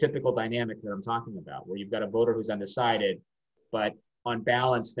prototypical dynamic that I'm talking about, where you've got a voter who's undecided, but on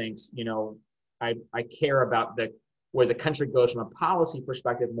balance thinks, I care about where the country goes from a policy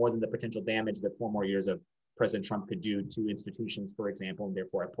perspective more than the potential damage that 4 more years of President Trump could do to institutions, for example, and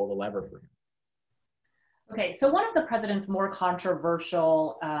therefore I pull the lever for him. Okay, so one of the president's more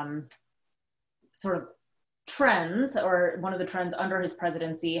controversial sort of trends, or one of the trends under his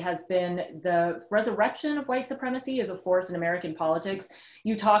presidency, has been the resurrection of white supremacy as a force in American politics.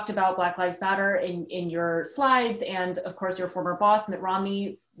 You talked about Black Lives Matter in your slides, and of course your former boss, Mitt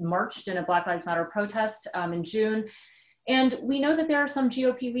Romney, marched in a Black Lives Matter protest in June. And we know that there are some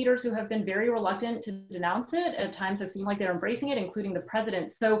GOP leaders who have been very reluctant to denounce it. At times have seemed like they're embracing it, including the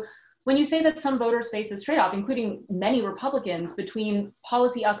president. So when you say that some voters face this trade-off, including many Republicans, between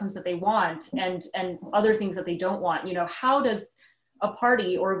policy outcomes that they want and other things that they don't want, how does a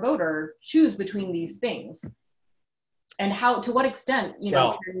party or a voter choose between these things? And to what extent,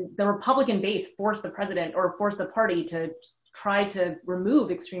 can the Republican base force the president or force the party to try to remove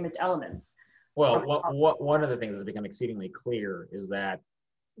extremist elements? Well, one of the things that's become exceedingly clear is that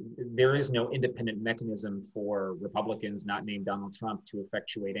there is no independent mechanism for Republicans not named Donald Trump to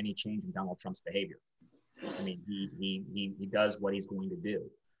effectuate any change in Donald Trump's behavior. I mean, he does what he's going to do.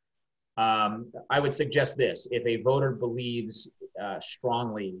 I would suggest this: if a voter believes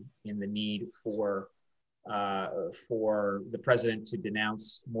strongly in the need for the president to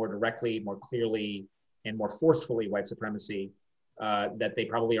denounce more directly, more clearly, and more forcefully white supremacy, that they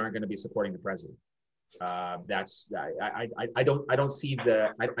probably aren't going to be supporting the president. I don't see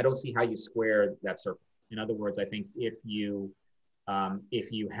how you square that circle. In other words, I think if you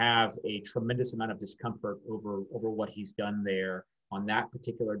have a tremendous amount of discomfort over what he's done there on that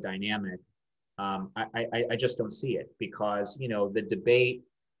particular dynamic, I just don't see it, because the debate.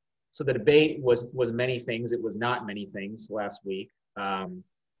 So the debate was many things. It was not many things last week.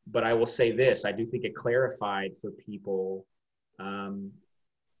 But I will say this: I do think it clarified for people,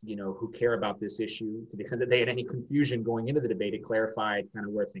 who care about this issue, to the extent that they had any confusion going into the debate. It clarified kind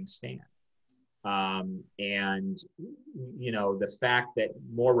of where things stand. And the fact that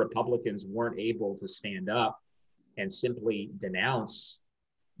more Republicans weren't able to stand up and simply denounce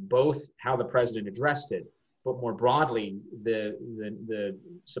both how the president addressed it, but more broadly the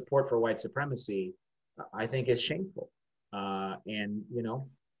support for white supremacy, I think is shameful. And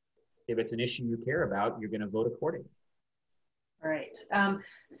if it's an issue you care about, you're going to vote accordingly. All right.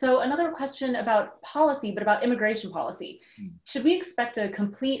 So another question about policy, but about immigration policy. Should we expect a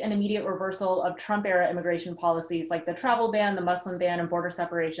complete and immediate reversal of Trump-era immigration policies like the travel ban, the Muslim ban, and border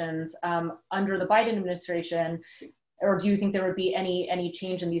separations under the Biden administration? Or do you think there would be any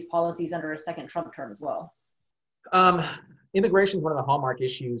change in these policies under a second Trump term as well? Immigration is one of the hallmark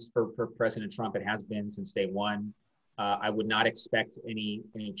issues for President Trump. It has been since day one. I would not expect any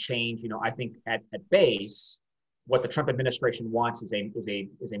change. I think at base, what the Trump administration wants is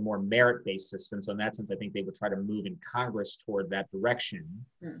a more merit-based system. So in that sense, I think they would try to move in Congress toward that direction.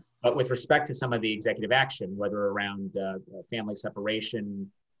 But with respect to some of the executive action, whether around family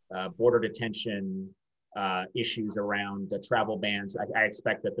separation, border detention, issues around travel bans, I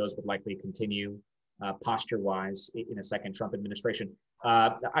expect that those would likely continue posture-wise in a second Trump administration.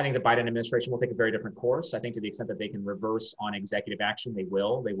 I think the Biden administration will take a very different course. I think to the extent that they can reverse on executive action, they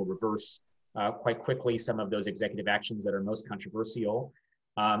will. They will reverse quite quickly some of those executive actions that are most controversial.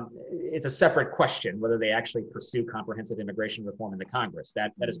 It's a separate question whether they actually pursue comprehensive immigration reform in the Congress.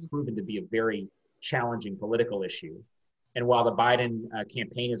 That has proven to be a very challenging political issue. And while the Biden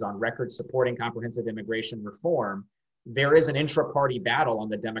campaign is on record supporting comprehensive immigration reform, there is an intra-party battle on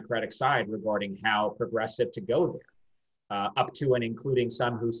the Democratic side regarding how progressive to go there, up to and including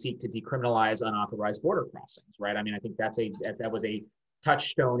some who seek to decriminalize unauthorized border crossings, right? I mean, I think that was a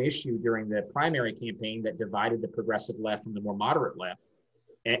touchstone issue during the primary campaign that divided the progressive left from the more moderate left.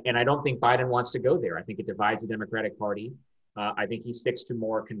 And I don't think Biden wants to go there. I think it divides the Democratic Party. I think he sticks to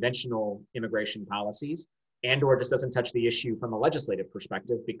more conventional immigration policies. and or just doesn't touch the issue from a legislative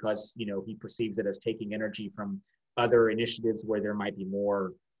perspective because, you know, he perceives it as taking energy from other initiatives where there might be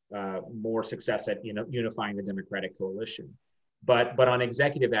more success at, you know, unifying the Democratic coalition. But on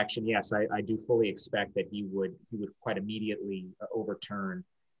executive action, yes, I do fully expect that he would quite immediately overturn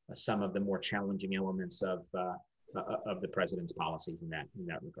some of the more challenging elements of the president's policies in that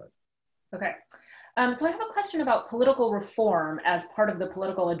regard. Okay. So I have a question about political reform as part of the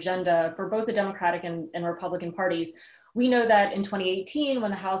political agenda for both the Democratic and Republican parties. We know that in 2018,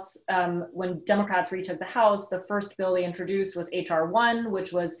 when Democrats retook the House, the first bill they introduced was H.R. 1,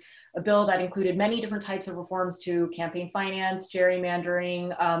 which was a bill that included many different types of reforms to campaign finance,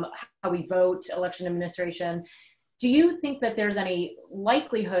 gerrymandering, how we vote, election administration. Do you think that there's any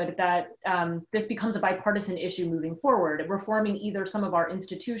likelihood that this becomes a bipartisan issue moving forward, reforming either some of our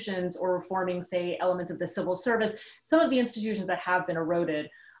institutions or reforming, say, elements of the civil service, some of the institutions that have been eroded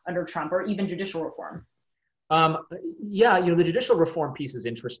under Trump, or even judicial reform? Yeah, you know, the judicial reform piece is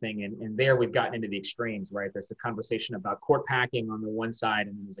interesting, and there we've gotten into the extremes, right? There's a conversation about court packing on the one side,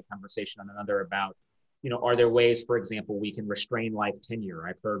 and then there's a conversation on another about, you know, are there ways, for example, we can restrain life tenure?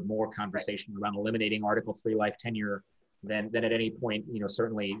 I've heard more conversation around eliminating Article 3 life tenure than at any point, you know,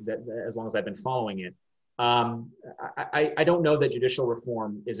 certainly as long as I've been following it. I don't know that judicial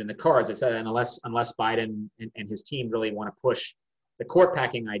reform is in the cards. I said, unless Biden and his team really want to push the court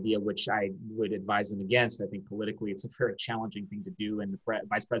packing idea, which I would advise them against. I think politically it's a very challenging thing to do, and the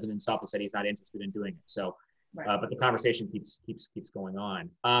vice president himself has said he's not interested in doing it. So, but the conversation keeps going on.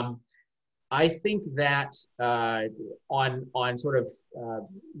 I think that on sort of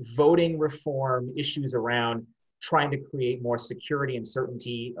voting reform issues around trying to create more security and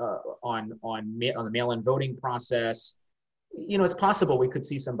certainty on the mail-in voting process, you know, it's possible we could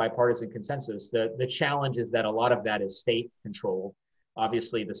see some bipartisan consensus. The challenge is that a lot of that is state control.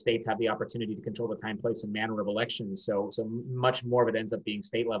 Obviously, the states have the opportunity to control the time, place, and manner of elections. So much more of it ends up being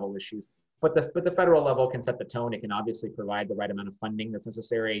state level issues. But the federal level can set the tone. It can obviously provide the right amount of funding that's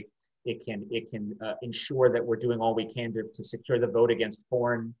necessary. It can ensure that we're doing all we can to secure the vote against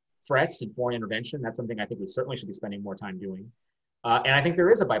foreign threats and foreign intervention. That's something I think we certainly should be spending more time doing. And I think there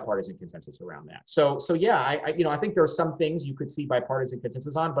is a bipartisan consensus around that. So yeah, I think there are some things you could see bipartisan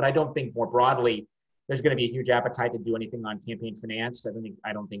consensus on, but I don't think more broadly there's going to be a huge appetite to do anything on campaign finance.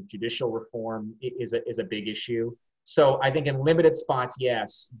 I don't think judicial reform is a big issue. So I think in limited spots,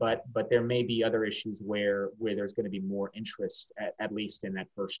 yes, but there may be other issues where there's going to be more interest, at least in that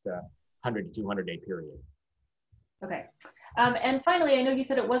first 100 to 200 day period. Okay. And finally, I know you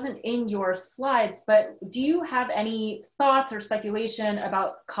said it wasn't in your slides, but do you have any thoughts or speculation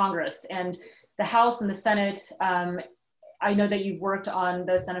about Congress and the House and the Senate? I know that you've worked on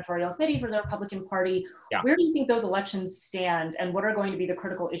the senatorial committee for the Republican Party. Yeah. Where do you think those elections stand, and what are going to be the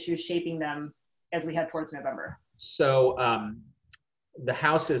critical issues shaping them as we head towards November? So the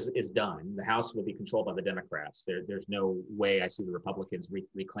House is done. The House will be controlled by the Democrats. There's no way I see the Republicans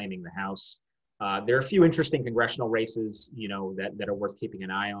reclaiming the House. There are a few interesting congressional races, you know, that are worth keeping an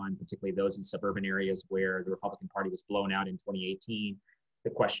eye on, particularly those in suburban areas where the Republican Party was blown out in 2018.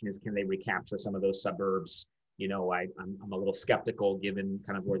 The question is, can they recapture some of those suburbs? You know, I'm a little skeptical given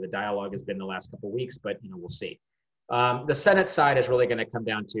kind of where the dialogue has been the last couple of weeks, but, you know, we'll see. The Senate side is really going to come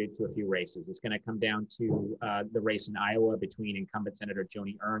down to a few races. It's going to come down to the race in Iowa between incumbent Senator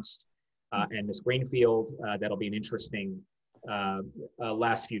Joni Ernst and Ms. Greenfield. That'll be an interesting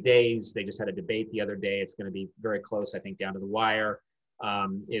last few days. They just had a debate the other day. It's going to be very close, I think, down to the wire.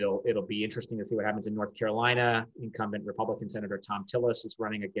 It'll be interesting to see what happens in North Carolina. Incumbent Republican Senator Tom Tillis is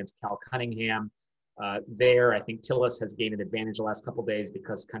running against Cal Cunningham. There, I think Tillis has gained an advantage the last couple of days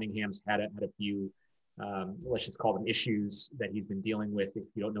because Cunningham's had a few, let's just call them issues that he's been dealing with. If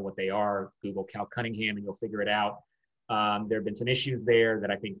you don't know what they are, Google Cal Cunningham and you'll figure it out. There have been some issues there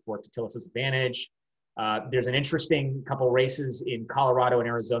that I think work to Tillis's advantage. There's an interesting couple races in Colorado and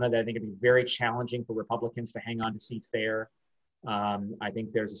Arizona that I think would be very challenging for Republicans to hang on to seats there. I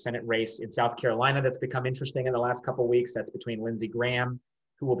think there's a Senate race in South Carolina that's become interesting in the last couple of weeks. That's between Lindsey Graham,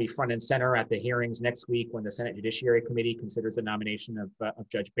 who will be front and center at the hearings next week when the Senate Judiciary Committee considers the nomination of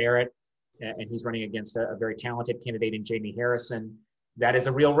Judge Barrett. And he's running against a very talented candidate in Jamie Harrison. That is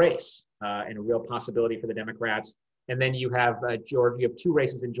a real race and a real possibility for the Democrats. And then you have Georgia. You have two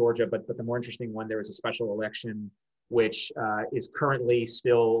races in Georgia, but the more interesting one, there is a special election which is currently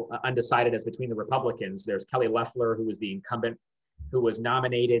still undecided as between the Republicans. There's Kelly Loeffler, who is the incumbent, who was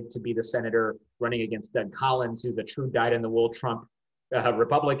nominated to be the senator running against Doug Collins, who's a true dyed-in-the-wool Trump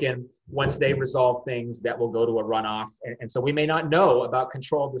Republican. Once they resolve things, that will go to a runoff. And so we may not know about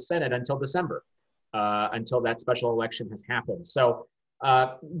control of the Senate until December, until that special election has happened. So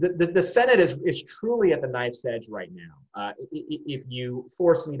The Senate is truly at the knife's edge right now. If you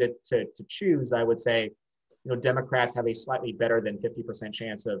force me to choose, I would say, Democrats have a slightly better than 50%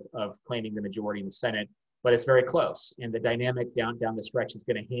 chance of claiming the majority in the Senate, but it's very close. And the dynamic down the stretch is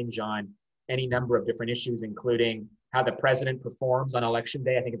going to hinge on any number of different issues, including how the president performs on election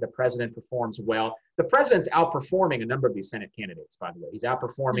day. I think if the president performs well, the president's outperforming a number of these Senate candidates, by the way. He's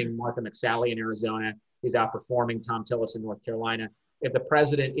outperforming Martha McSally in Arizona. He's outperforming Tom Tillis in North Carolina. If the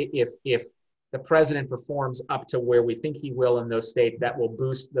president performs up to where we think he will in those states, that will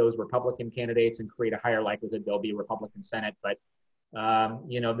boost those Republican candidates and create a higher likelihood there'll be a Republican Senate. But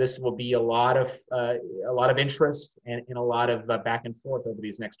this will be a lot of interest and a lot of back and forth over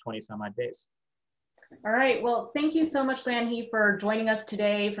these next 20 some odd days. All right. Well, thank you so much, Lanhee, for joining us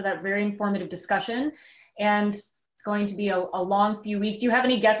today for that very informative discussion. And it's going to be a long few weeks. Do you have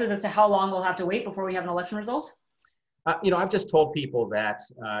any guesses as to how long we'll have to wait before we have an election result? I've just told people that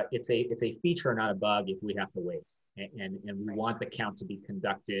it's a feature, not a bug, if we have to wait. And we want the count to be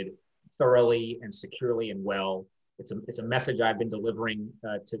conducted thoroughly and securely and well. It's a message I've been delivering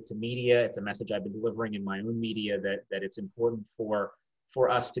to media. It's a message I've been delivering in my own media that it's important for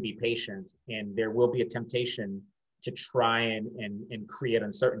us to be patient. And there will be a temptation to try and create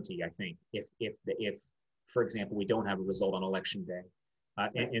uncertainty, I think, if for example, we don't have a result on election day.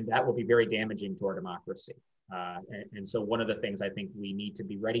 And that will be very damaging to our democracy. And so one of the things I think we need to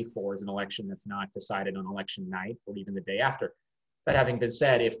be ready for is an election that's not decided on election night or even the day after. That having been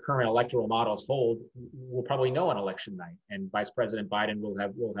said, if current electoral models hold, we'll probably know on election night, and Vice President Biden will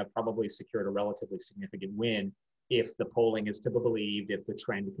have probably secured a relatively significant win if the polling is to be believed, if the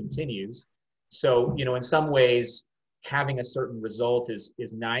trend continues. So, in some ways, having a certain result is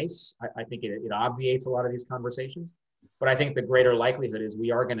nice. I think it obviates a lot of these conversations. But I think the greater likelihood is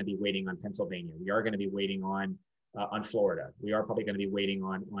we are going to be waiting on Pennsylvania. We are going to be waiting on Florida. We are probably going to be waiting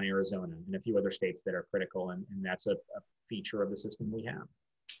on Arizona and a few other states that are critical. And that's a feature of the system we have.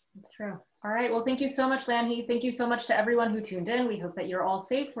 That's true. All right. Well, thank you so much, Lanhee. Thank you so much to everyone who tuned in. We hope that you're all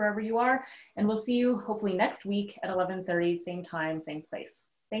safe wherever you are. And we'll see you hopefully next week at 11:30, same time, same place.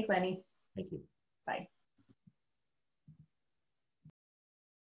 Thanks, Lanhee. Thank you. Bye.